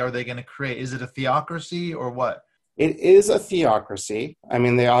society are they going to create? Is it a theocracy or what? It is a theocracy. I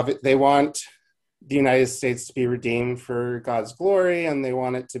mean, they want the United States to be redeemed for God's glory, and they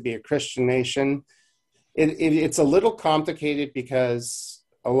want it to be a Christian nation. It's a little complicated because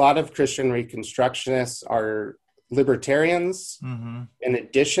a lot of Christian Reconstructionists are libertarians in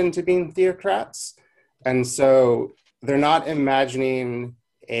addition to being theocrats. And so they're not imagining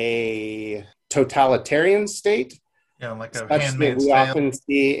a totalitarian state. Yeah, like a Handmaid's Tale. We often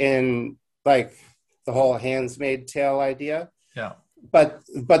see in like the whole Handmaid's Tale idea. Yeah. But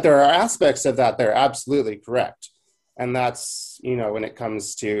there are aspects of that are absolutely correct. And that's, you know, when it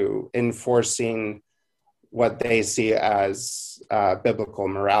comes to enforcing what they see as biblical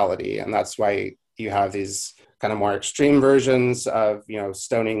morality. And that's why you have these kind of more extreme versions of, you know,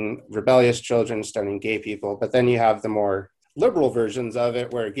 stoning rebellious children, stoning gay people. But then you have the more liberal versions of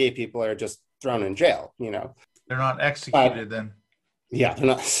it where gay people are just thrown in jail, you know. They're not executed then. Yeah, they're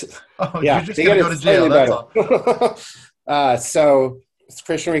not. Oh, yeah, you're just going to go to jail, that's all. So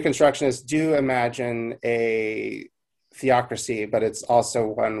Christian Reconstructionists do imagine a theocracy, but it's also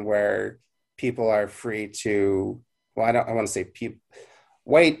one where people are free to, well, I want to say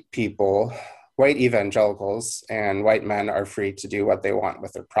white people, white evangelicals and white men are free to do what they want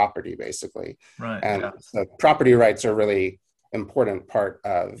with their property, basically. Right. And the property rights are really important part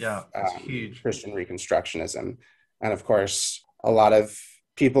of huge. Christian Reconstructionism. And of course, a lot of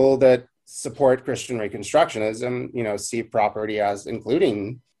people that support Christian Reconstructionism, you know, see property as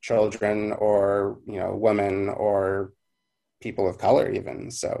including children or, you know, women or people of color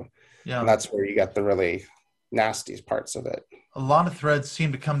even. So that's where you get the really nasty parts of it. A lot of threads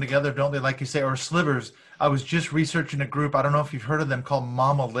seem to come together, don't they? Like you say, or slivers. I was just researching a group. I don't know if you've heard of them, called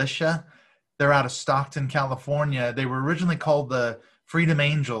Mamalitia. They're out of Stockton, California. They were originally called the Freedom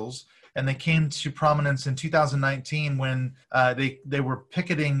Angels, and they came to prominence in 2019 when they were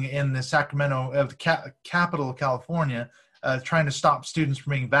picketing in the Sacramento of the capital of California, trying to stop students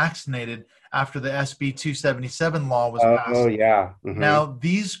from being vaccinated after the SB 277 law was passed. Oh, yeah. Now,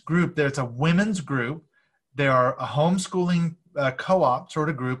 these group, there's a women's group. They are a homeschooling co-op sort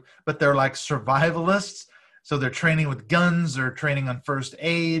of group, but they're like survivalists. So they're training with guns. They're training on first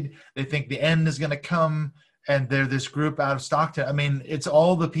aid. They think the end is going to come. And they're this group out of Stockton. I mean, it's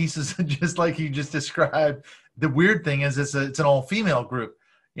all the pieces just like you just described. The weird thing is it's an all-female group,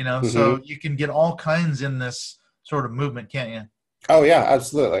 you know, so you can get all kinds in this sort of movement, can't you? Oh, yeah,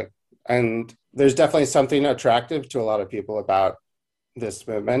 absolutely. And there's definitely something attractive to a lot of people about this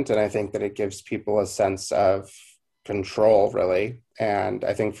movement. And I think that it gives people a sense of control, really. And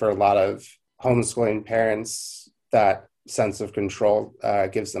I think for a lot of homeschooling parents, that sense of control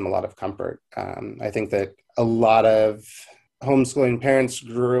gives them a lot of comfort. I think that a lot of homeschooling parents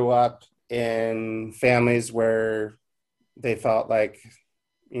grew up in families where they felt like,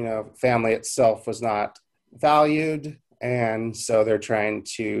 you know, family itself was not valued. And so they're trying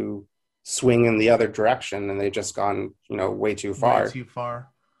to swing in the other direction, and they've just gone, you know, way too far. Way too far.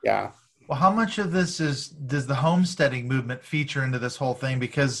 Yeah. Well, how much of this does the homesteading movement feature into this whole thing?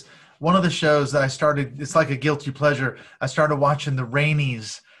 Because one of the shows that I started, it's like a guilty pleasure. I started watching the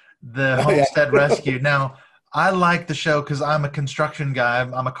Rainies, the Homestead Rescue. Now, I like the show because I'm a construction guy.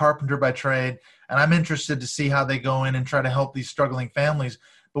 I'm a carpenter by trade, and I'm interested to see how they go in and try to help these struggling families.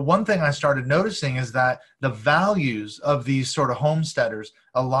 But one thing I started noticing is that the values of these sort of homesteaders,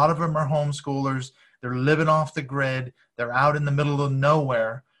 a lot of them are homeschoolers. They're living off the grid. They're out in the middle of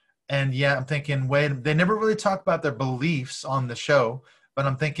nowhere. And yeah, I'm thinking, wait, they never really talk about their beliefs on the show, but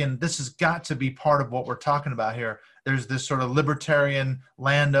I'm thinking this has got to be part of what we're talking about here. There's this sort of libertarian,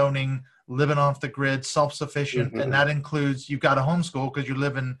 landowning, living off the grid, self-sufficient, and that includes you've got a homeschool because you're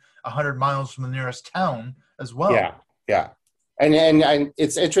living 100 miles from the nearest town as well. Yeah, yeah. And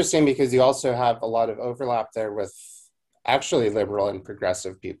it's interesting because you also have a lot of overlap there with actually liberal and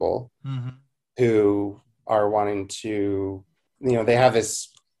progressive people who are wanting to, you know, they have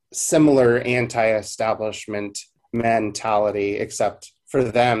this similar anti-establishment mentality, except for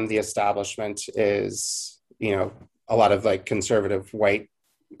them, the establishment is, you know, a lot of like conservative white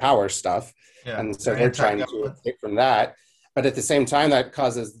power stuff. Yeah, and so they're trying to escape from that. But at the same time, that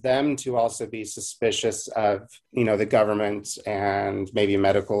causes them to also be suspicious of, you know, the government and maybe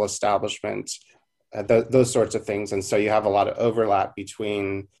medical establishment those sorts of things. And so you have a lot of overlap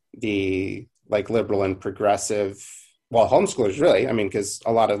between the like liberal and progressive, well, homeschoolers really, I mean, because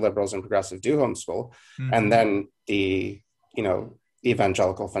a lot of liberals and progressive do homeschool, and then the,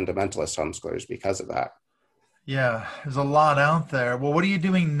 evangelical fundamentalist homeschoolers because of that. Yeah, there's a lot out there. Well, what are you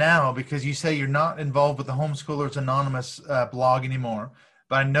doing now? Because you say you're not involved with the Homeschoolers Anonymous blog anymore,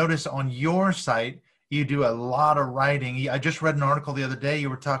 but I noticed on your site, you do a lot of writing. I just read an article the other day.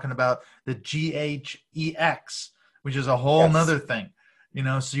 You were talking about the GHEX, which is a whole nother thing,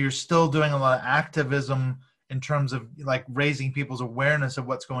 so you're still doing a lot of activism in terms of like raising people's awareness of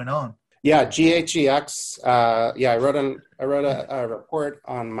what's going on. Yeah, GHEX. I wrote a report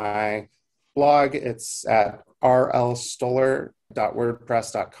on my blog. It's at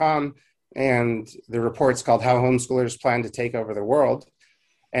rlstollar.wordpress.com, and the report's called How Homeschoolers Plan to Take Over the World.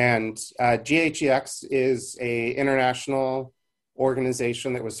 And GHEX is a international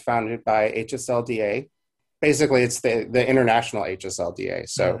organization that was founded by HSLDA. Basically, it's the international HSLDA.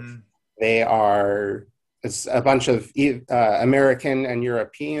 So it's a bunch of American and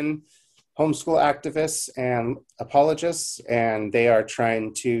European homeschool activists and apologists, and they are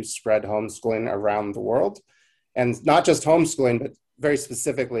trying to spread homeschooling around the world. And not just homeschooling, but very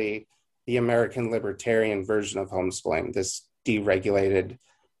specifically the American libertarian version of homeschooling, this deregulated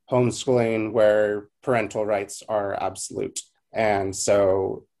homeschooling where parental rights are absolute. And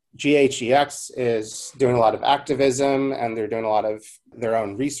so GHEX is doing a lot of activism, and they're doing a lot of their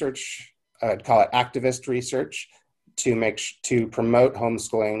own research. I'd call it activist research to promote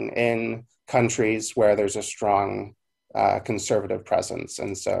homeschooling in countries where there's a strong conservative presence.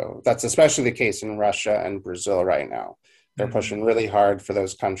 And so that's especially the case in Russia and Brazil right now. They're pushing really hard for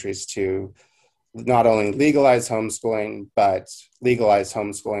those countries to not only legalize homeschooling, but legalize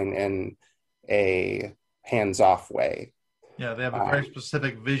homeschooling in a hands-off way. Yeah, they have a very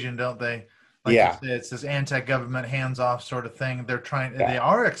specific vision, don't they? Like you say, it's this anti-government, hands-off sort of thing. They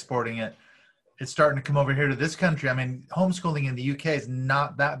are exporting it. It's starting to come over here to this country. I mean, homeschooling in the UK is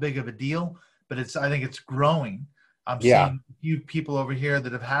not that big of a deal, but I think it's growing. I'm seeing a few people over here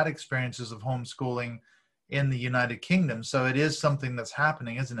that have had experiences of homeschooling in the United Kingdom. So it is something that's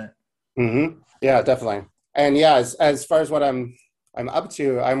happening, isn't it? Mm-hmm. Yeah, definitely. And as far as what I'm up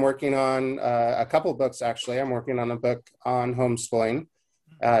to, I'm working on a couple books, actually. I'm working on a book on homeschooling,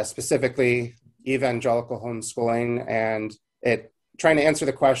 specifically evangelical homeschooling, and trying to answer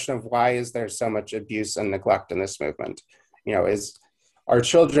the question of why is there so much abuse and neglect in this movement? Are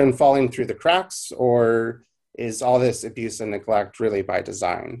children falling through the cracks, or is all this abuse and neglect really by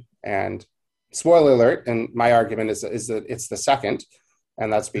design? And spoiler alert, and my argument is that it's the second,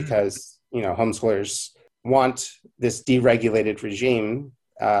 and that's because homeschoolers want this deregulated regime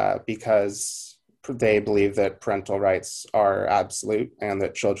because they believe that parental rights are absolute and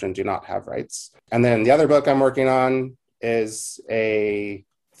that children do not have rights. And then the other book I'm working on is a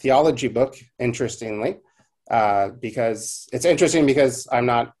theology book, interestingly, because it's interesting because I'm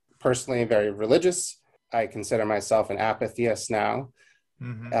not personally very religious. I consider myself an apatheist now,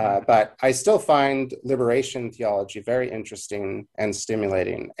 but I still find liberation theology very interesting and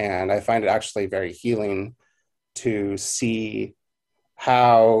stimulating. And I find it actually very healing to see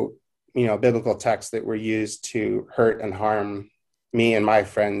how, biblical texts that were used to hurt and harm me and my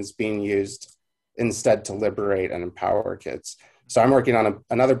friends being used instead to liberate and empower kids. So I'm working on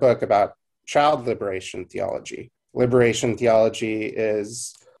another book about child liberation theology. Liberation theology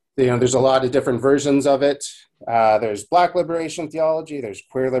is, there's a lot of different versions of it. There's Black liberation theology, there's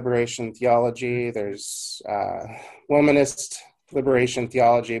queer liberation theology, there's womanist liberation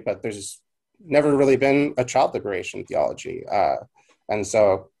theology, but there's never really been a child liberation theology. And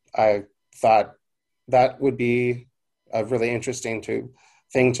so I thought that would be a really interesting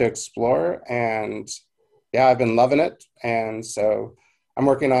thing to explore. And I've been loving it. And so I'm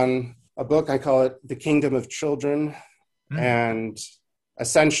working on a book. I call it The Kingdom of Children. And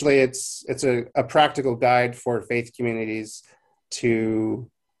essentially it's a practical guide for faith communities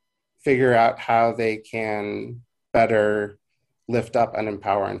to figure out how they can better lift up and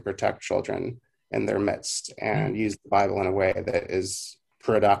empower and protect children in their midst and use the Bible in a way that is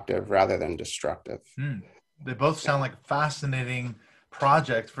productive rather than destructive. They both sound like fascinating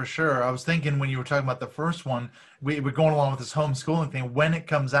projects for sure. I was thinking when you were talking about the first one, we're going along with this homeschooling thing. When it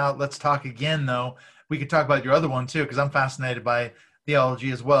comes out, let's talk again, though. We could talk about your other one, too, because I'm fascinated by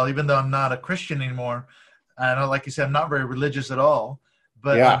theology as well, even though I'm not a Christian anymore. And like you said, I'm not very religious at all,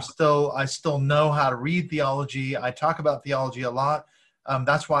 but I still know how to read theology. I talk about theology a lot.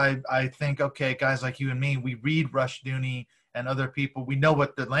 That's why I think, okay, guys like you and me, we read Rushdoony and other people. We know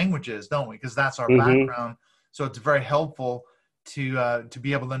what the language is, don't we? Because that's our background. So it's very helpful to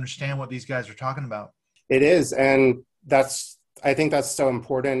be able to understand what these guys are talking about. It is, and I think that's so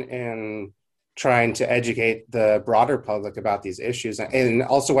important in trying to educate the broader public about these issues, and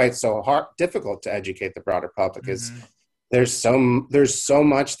also why it's so difficult to educate the broader public is there's so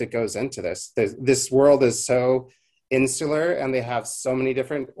much that goes into this. This world is so insular, and they have so many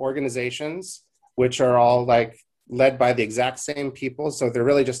different organizations, which are all like led by the exact same people. So they're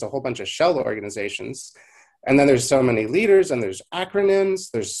really just a whole bunch of shell organizations. And then there's so many leaders, and there's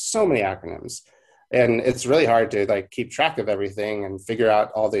acronyms. There's so many acronyms. And it's really hard to like keep track of everything and figure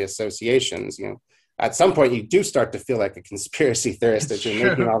out all the associations. You know, at some point you do start to feel like a conspiracy theorist that you're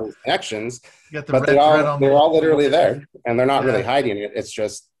making all these connections, but they're all literally there, and they're not really hiding it. It's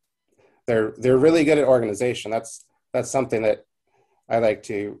just they're really good at organization. That's something that I like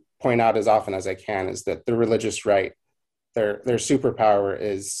to point out as often as I can, is that the religious right, their superpower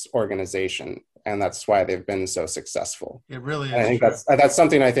is organization, and that's why they've been so successful. It really is. And I think that's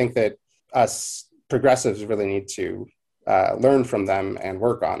something I think that us progressives really need to learn from them and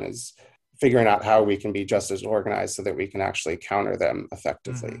work on, is figuring out how we can be just as organized so that we can actually counter them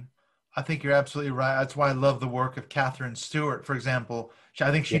effectively. I think you're absolutely right. That's why I love the work of Catherine Stewart, for example. I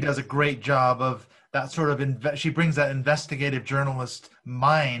think she does a great job of that sort of, she brings that investigative journalist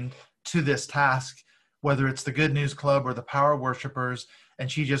mind to this task, whether it's the Good News Club or the Power Worshippers, and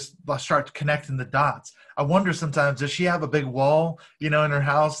she just starts connecting the dots. I wonder sometimes, does she have a big wall, in her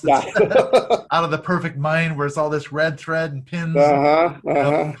house that's out of the perfect mind, where it's all this red thread and pins,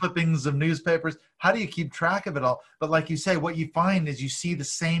 clippings of newspapers? How do you keep track of it all? But like you say, what you find is you see the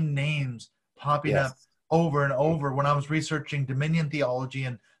same names popping up over and over. When I was researching Dominion theology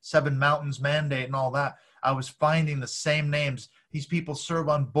and Seven Mountains Mandate and all that, I was finding the same names. These people serve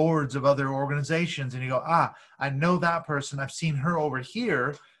on boards of other organizations, and you go, I know that person. I've seen her over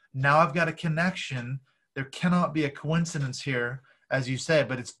here. Now I've got a connection. There cannot be a coincidence here, as you say,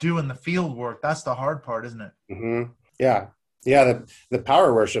 but it's doing the field work. That's the hard part, isn't it? Mm-hmm. Yeah. The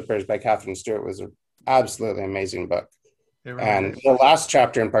Power Worshippers by Catherine Stewart was an absolutely amazing book. And the last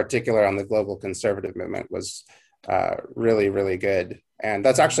chapter in particular on the global conservative movement was really, really good. And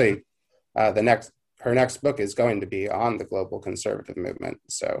that's actually her next book is going to be on the global conservative movement.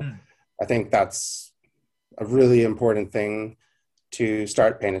 So I think that's a really important thing to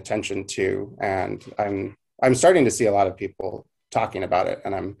start paying attention to. And I'm starting to see a lot of people talking about it.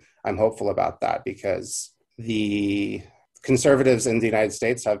 And I'm hopeful about that, because the conservatives in the United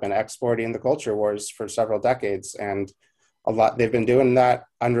States have been exporting the culture wars for several decades. And they've been doing that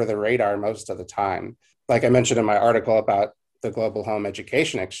under the radar most of the time. Like I mentioned in my article about the Global Home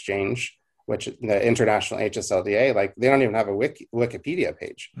Education Exchange, which the International HSLDA, like they don't even have a Wikipedia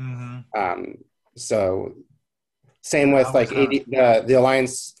page. So same with like the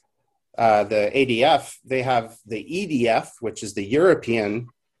Alliance, the ADF, they have the EDF, which is the European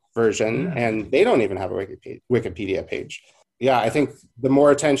version, and they don't even have a Wikipedia page. Yeah, I think the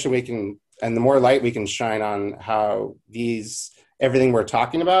more attention we can and the more light we can shine on how everything we're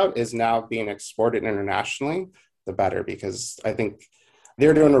talking about is now being exported internationally, the better, because I think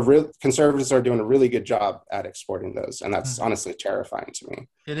conservatives are doing a really good job at exporting those. And that's honestly terrifying to me.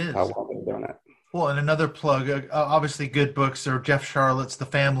 It is. How well they're doing it. Well, and another plug, obviously good books are Jeff Charlotte's The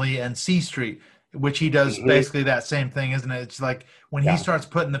Family and C Street, which he does basically that same thing, isn't it? It's like when he starts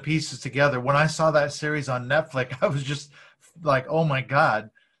putting the pieces together. When I saw that series on Netflix, I was just like, oh my God,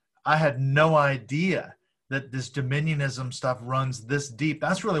 I had no idea that this dominionism stuff runs this deep.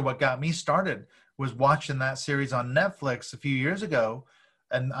 That's really what got me started, was watching that series on Netflix a few years ago.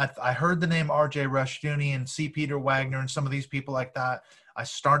 And I heard the name R.J. Rushdoony and C. Peter Wagner and some of these people like that. I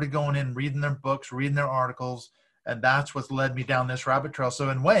started going in, reading their books, reading their articles, and that's what's led me down this rabbit trail. So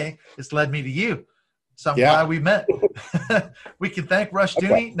in a way, it's led me to you. So I'm glad we met. We can thank Rushdoony.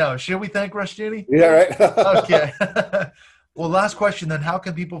 Okay. No, should we thank Rushdoony? Yeah, right. Okay. Well, last question then. How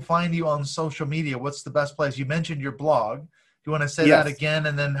can people find you on social media? What's the best place? You mentioned your blog. Do you want to say that again?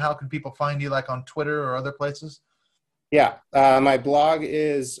 And then how can people find you, like on Twitter or other places? Yeah. My blog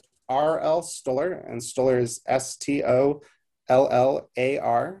is RL Stollar, and Stollar is STOLLAR,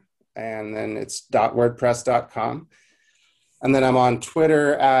 and then it's .wordpress.com. And then I'm on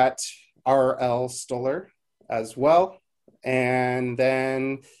Twitter at RL Stollar as well. And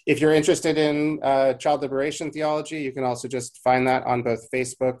then if you're interested in child liberation theology, you can also just find that on both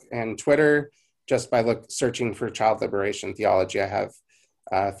Facebook and Twitter, just by searching for child liberation theology. I have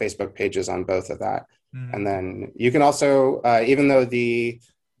Facebook pages on both of that. And then you can also, even though the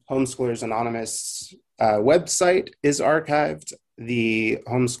Homeschoolers Anonymous website is archived, the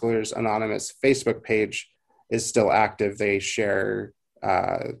Homeschoolers Anonymous Facebook page is still active. They share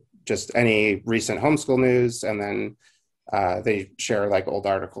just any recent homeschool news, and then they share like old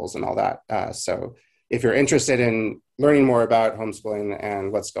articles and all that. So if you're interested in learning more about homeschooling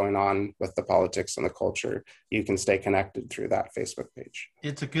and what's going on with the politics and the culture, you can stay connected through that Facebook page.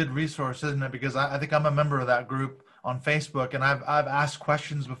 It's a good resource, isn't it? Because I think I'm a member of that group on Facebook, and I've asked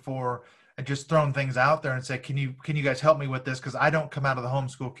questions before and just thrown things out there and said, can you guys help me with this? Because I don't come out of the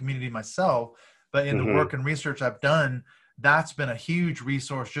homeschool community myself, but in the work and research I've done, that's been a huge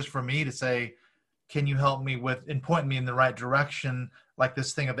resource just for me to say, can you help me with and point me in the right direction? Like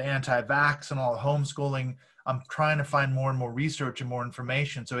this thing of the anti-vax and all the homeschooling. I'm trying to find more and more research and more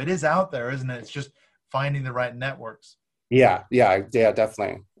information. So it is out there, isn't it? It's just finding the right networks. Yeah,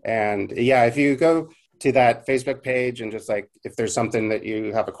 definitely. And yeah, if you go to that Facebook page and just like, if there's something that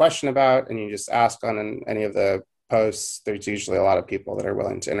you have a question about and you just ask on any of the posts, there's usually a lot of people that are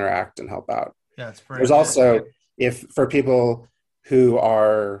willing to interact and help out. Yeah, it's pretty. There's also, if for people who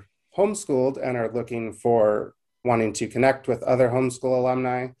are homeschooled and are looking for wanting to connect with other homeschool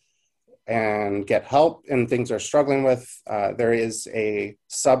alumni and get help in things they're struggling with, there is a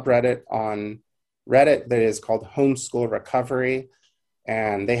subreddit on Reddit that is called Homeschool Recovery.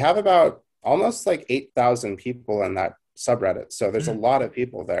 And they have about almost like 8,000 people in that subreddit. So there's a lot of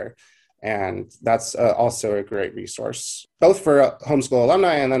people there. And that's also a great resource, both for homeschool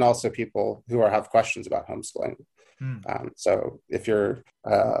alumni and then also people who have questions about homeschooling. So if you're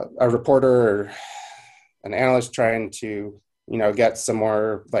a reporter or an analyst trying to, get some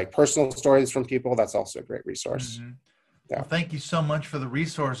more like personal stories from people, that's also a great resource. Yeah. Well, thank you so much for the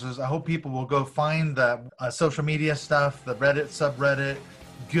resources. I hope people will go find the social media stuff, the Reddit subreddit,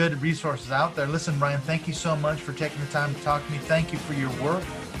 good resources out there. Listen, Ryan, thank you so much for taking the time to talk to me. Thank you for your work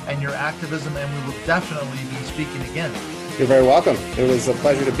and your activism, and we will definitely be speaking again. You're very welcome. It was a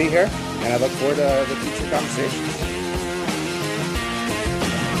pleasure to be here, and I look forward to the future conversations.